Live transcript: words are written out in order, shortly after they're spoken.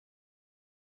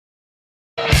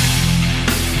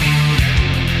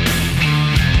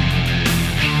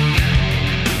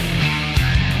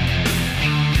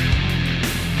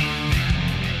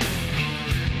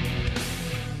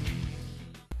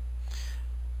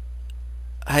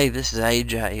Hey, this is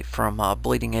AJ from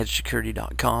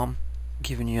bleedingedgesecurity.com,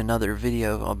 giving you another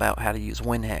video about how to use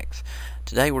Winhex.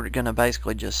 Today we're going to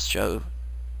basically just show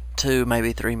two,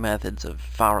 maybe three methods of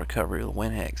file recovery with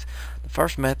Winhex. The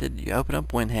first method, you open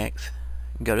up Winhex,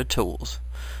 go to Tools,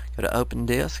 go to Open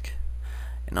Disk,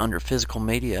 and under Physical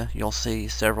Media you'll see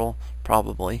several,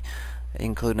 probably,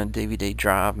 including a DVD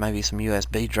drive, maybe some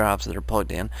USB drives that are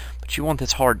plugged in, but you want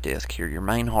this hard disk here, your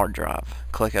main hard drive.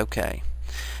 Click OK.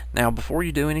 Now, before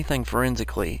you do anything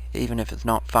forensically, even if it's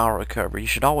not file recovery, you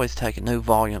should always take a new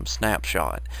volume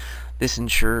snapshot. This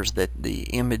ensures that the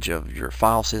image of your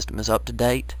file system is up to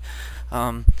date.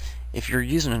 If you're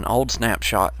using an old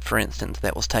snapshot, for instance,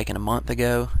 that was taken a month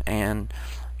ago, and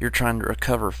you're trying to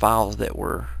recover files that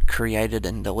were created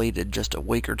and deleted just a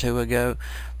week or two ago,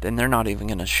 then they're not even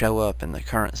going to show up in the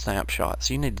current snapshot.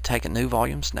 So you need to take a new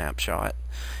volume snapshot.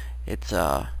 It's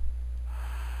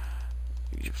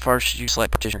first you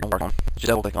select partition you're going to work on, just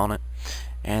double click on it,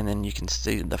 and then you can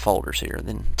see the folders here.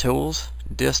 Then Tools,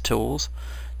 Disk Tools,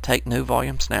 take new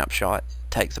volume snapshot. It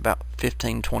takes about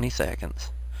 15-20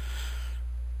 seconds.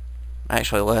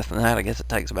 Actually less than that, I guess it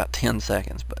takes about 10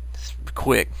 seconds, but it's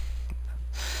quick.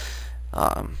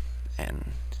 And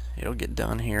it'll get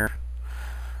done here.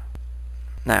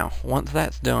 Now, once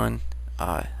that's done,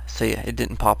 see, it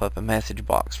didn't pop up a message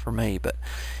box for me, but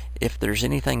if there's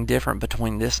anything different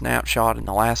between this snapshot and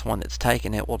the last one that's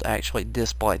taken, it will actually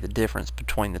display the difference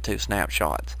between the two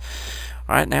snapshots.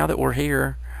 Alright, now that we're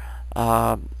here,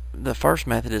 the first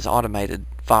method is automated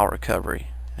file recovery.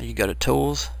 You go to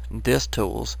Tools, Disk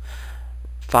Tools,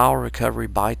 File Recovery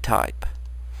by Type.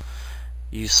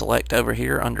 You select over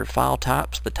here under File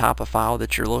Types the type of file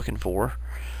that you're looking for.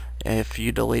 If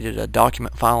you deleted a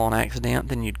document file on accident,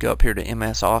 then you'd go up here to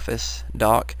MS Office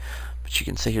Doc. But you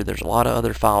can see here there's a lot of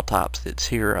other file types that's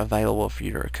here available for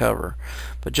you to recover.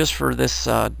 But just for this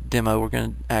demo, we're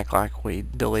going to act like we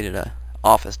deleted a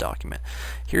Office document.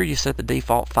 Here you set the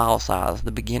default file size,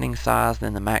 the beginning size,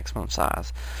 then the maximum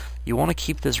size. You want to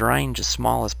keep this range as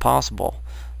small as possible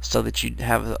so that you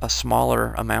have a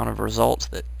smaller amount of results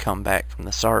that come back from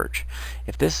the search.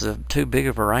 If this is too big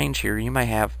of a range here, you may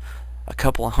have a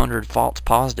couple of hundred false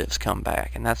positives come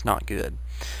back, and that's not good.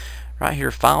 Right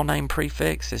here, file name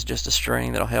prefix is just a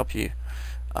string that'll help you,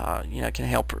 can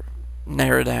help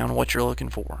narrow down what you're looking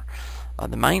for.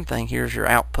 The main thing here is your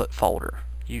output folder.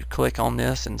 You click on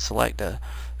this and select a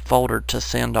folder to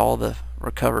send all the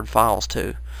recovered files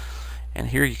to. And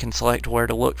here you can select where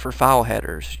to look for file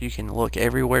headers. You can look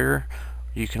everywhere,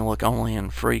 you can look only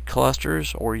in free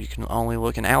clusters, or you can only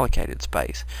look in allocated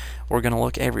space. We're going to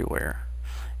look everywhere.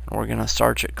 And we're going to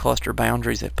search at cluster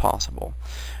boundaries if possible.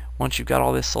 Once you've got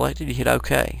all this selected, you hit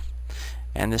OK.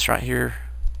 And this right here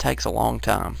takes a long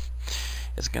time.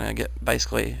 It's going to get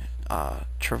basically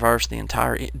traverse the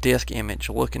entire disk image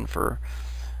looking for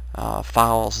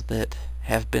files that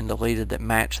have been deleted that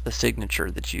match the signature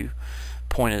that you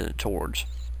pointed it towards.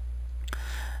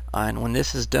 And when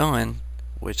this is done,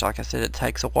 which like I said it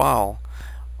takes a while,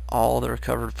 all the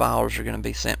recovered files are going to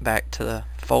be sent back to the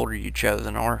folder you chose.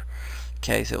 In our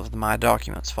case, it was the My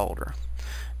Documents folder.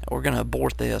 Now we're going to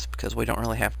abort this because we don't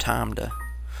really have time to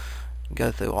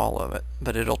go through all of it,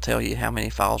 but it'll tell you how many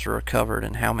files are recovered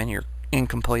and how many are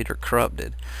incomplete or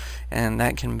corrupted, and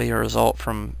that can be a result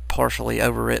from partially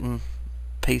overwritten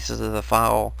pieces of the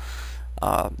file.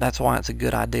 That's why it's a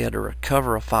good idea to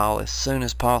recover a file as soon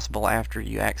as possible after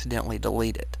you accidentally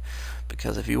delete it,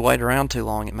 because if you wait around too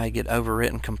long, it may get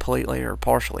overwritten completely or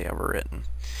partially overwritten.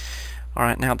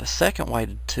 Alright, now the second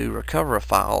way to recover a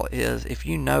file is if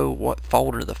you know what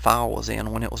folder the file was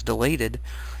in when it was deleted,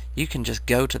 you can just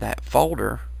go to that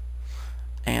folder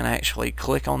and actually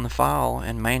click on the file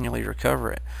and manually recover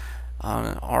it.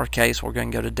 In our case, we're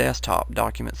going to go to Desktop,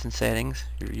 Documents and Settings,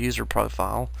 your user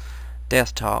profile,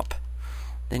 Desktop.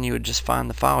 Then you would just find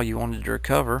the file you wanted to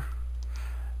recover,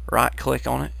 right click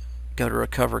on it, go to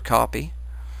Recover Copy,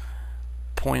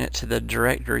 point it to the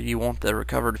directory you want the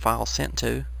recovered file sent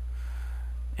to,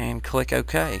 and click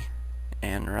OK.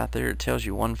 And right there it tells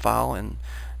you one file and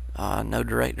no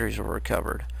directories were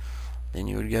recovered. Then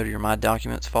you would go to your My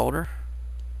Documents folder.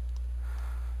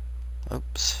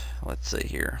 Oops, let's see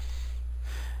here.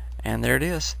 And there it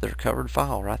is, the recovered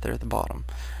file right there at the bottom.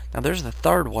 Now there's the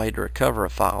third way to recover a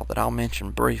file that I'll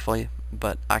mention briefly,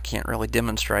 but I can't really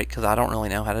demonstrate because I don't really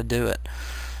know how to do it.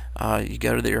 You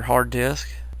go to your hard disk,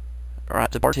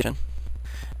 right to partition,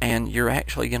 and you're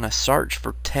actually going to search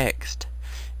for text.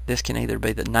 This can either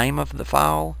be the name of the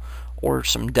file or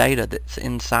some data that's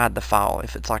inside the file.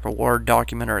 If it's like a Word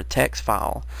document or a text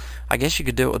file, I guess you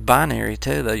could do it with binary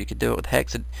too, though. You could do it with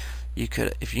you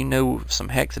could, if you knew some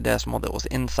hexadecimal that was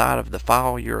inside of the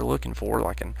file you're looking for,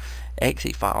 like an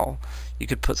exe file, you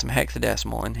could put some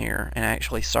hexadecimal in here and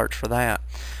actually search for that.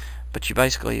 But you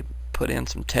basically put in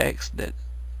some text that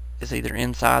is either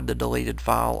inside the deleted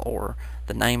file or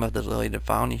the name of the deleted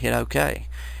file, and you hit OK.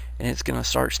 And it's going to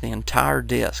search the entire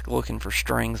disk looking for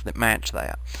strings that match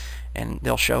that. And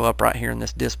they'll show up right here in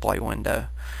this display window.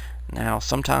 Now,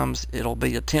 sometimes it'll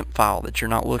be a temp file that you're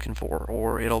not looking for,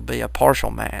 or it'll be a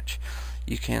partial match.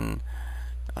 You can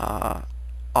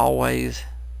always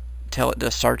tell it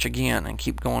to search again and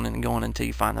keep going and going until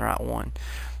you find the right one.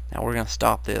 Now, we're going to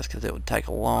stop this because it would take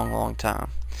a long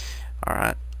time.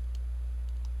 Alright,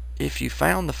 if you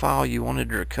found the file you wanted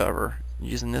to recover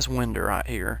using this window right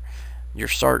here, your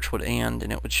search would end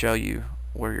and it would show you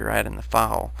where you're at in the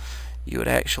file. You would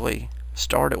actually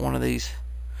start at one of these.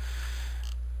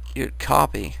 You'd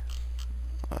copy,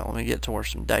 let me get to where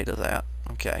some data's at.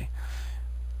 Okay,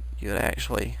 you would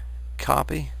actually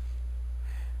copy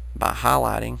by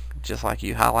highlighting, just like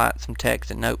you highlight some text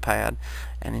in Notepad,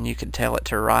 and then you could tell it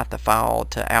to write the file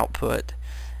to output,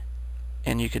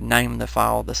 and you could name the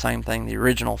file the same thing the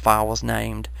original file was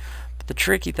named. But the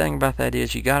tricky thing about that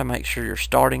is you got to make sure you're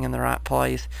starting in the right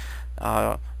place.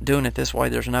 Doing it this way,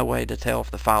 there's no way to tell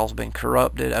if the file's been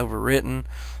corrupted, overwritten,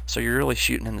 so you're really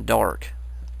shooting in the dark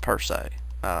per se.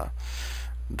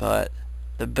 But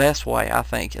the best way, I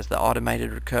think, is the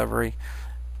automated recovery,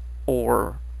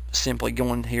 or simply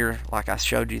going here like I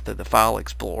showed you through the File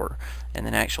Explorer and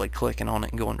then actually clicking on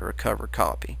it and going to recover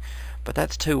copy. But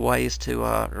that's two ways to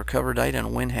recover data in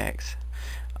Winhex.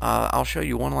 I'll show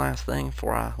you one last thing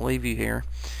before I leave you here.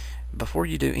 Before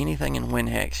you do anything in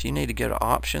Winhex, you need to go to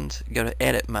Options, go to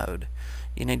Edit Mode.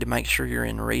 You need to make sure you're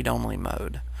in read-only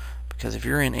mode, because if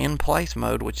you're in place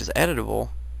mode, which is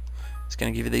editable, it's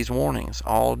going to give you these warnings.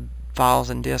 All files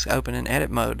and disks open in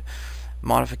edit mode.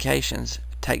 Modifications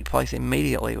take place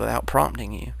immediately without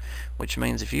prompting you, which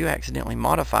means if you accidentally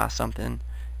modify something,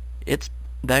 it's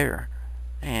there,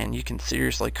 and you can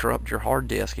seriously corrupt your hard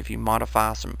disk if you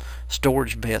modify some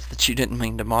storage bits that you didn't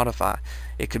mean to modify.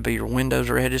 It could be your Windows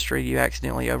registry you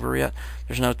accidentally overwrit.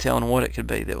 There's no telling what it could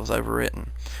be that was overwritten.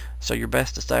 So you're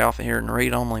best to stay off of here in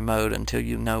read-only mode until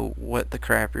you know what the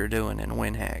crap you're doing in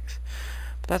Winhex.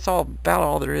 But that's about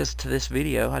all there is to this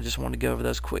video. I just wanted to go over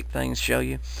those quick things, show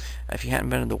you. If you hadn't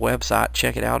been to the website,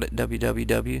 check it out at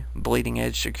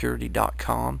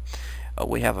www.bleedingedgesecurity.com.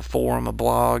 We have a forum, a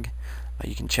blog.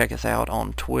 You can check us out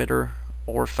on Twitter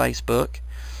or Facebook,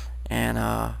 and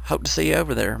hope to see you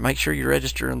over there. Make sure you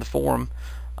register in the forum.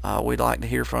 We'd like to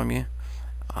hear from you.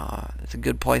 It's a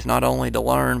good place not only to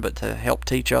learn, but to help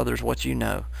teach others what you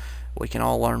know. We can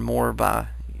all learn more by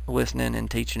listening and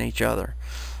teaching each other.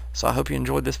 So I hope you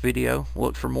enjoyed this video.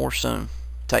 Look for more soon.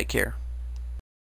 Take care.